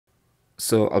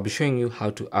So I'll be showing you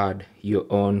how to add your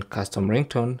own custom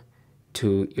ringtone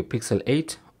to your Pixel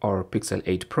 8 or Pixel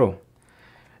 8 Pro.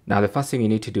 Now the first thing you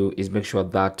need to do is make sure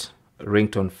that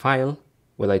ringtone file,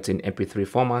 whether it's in MP3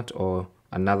 format or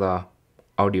another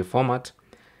audio format,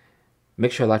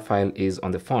 make sure that file is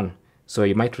on the phone. So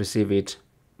you might receive it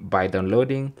by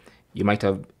downloading. You might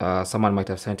have someone might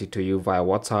have sent it to you via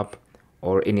WhatsApp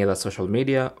or any other social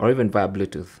media, or even via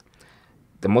Bluetooth.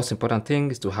 The most important thing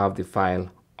is to have the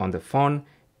file on the phone,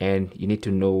 and you need to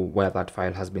know where that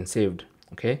file has been saved.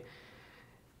 Okay,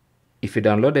 if you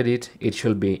downloaded it, it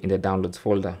should be in the downloads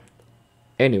folder.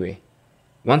 Anyway,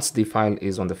 once the file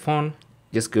is on the phone,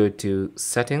 just go to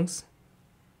settings.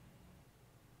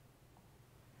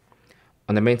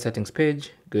 On the main settings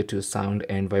page, go to sound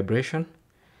and vibration,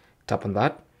 tap on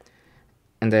that,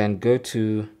 and then go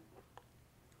to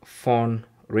phone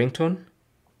ringtone,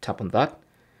 tap on that,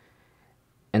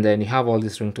 and then you have all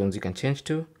these ringtones you can change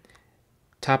to.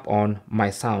 Tap on my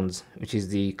sounds, which is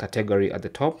the category at the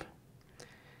top.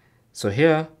 So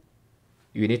here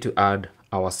you need to add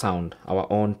our sound, our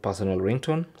own personal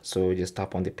ringtone. So just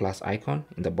tap on the plus icon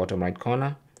in the bottom right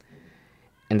corner,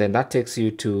 and then that takes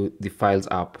you to the files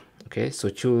app. Okay, so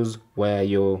choose where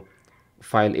your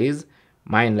file is.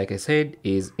 Mine, like I said,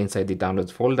 is inside the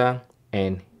downloads folder,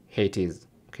 and here it is.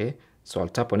 Okay, so I'll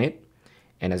tap on it,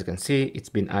 and as you can see, it's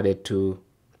been added to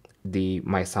the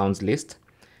my sounds list.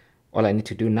 All I need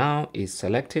to do now is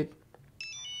select it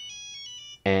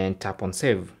and tap on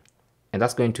save, and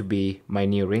that's going to be my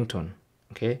new ringtone.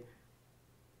 Okay,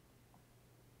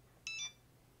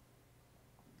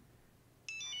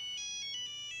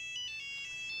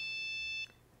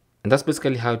 and that's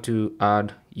basically how to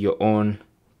add your own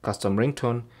custom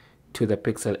ringtone to the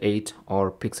Pixel 8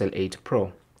 or Pixel 8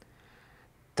 Pro.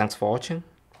 Thanks for watching.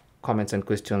 Comments and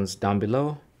questions down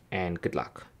below, and good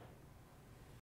luck.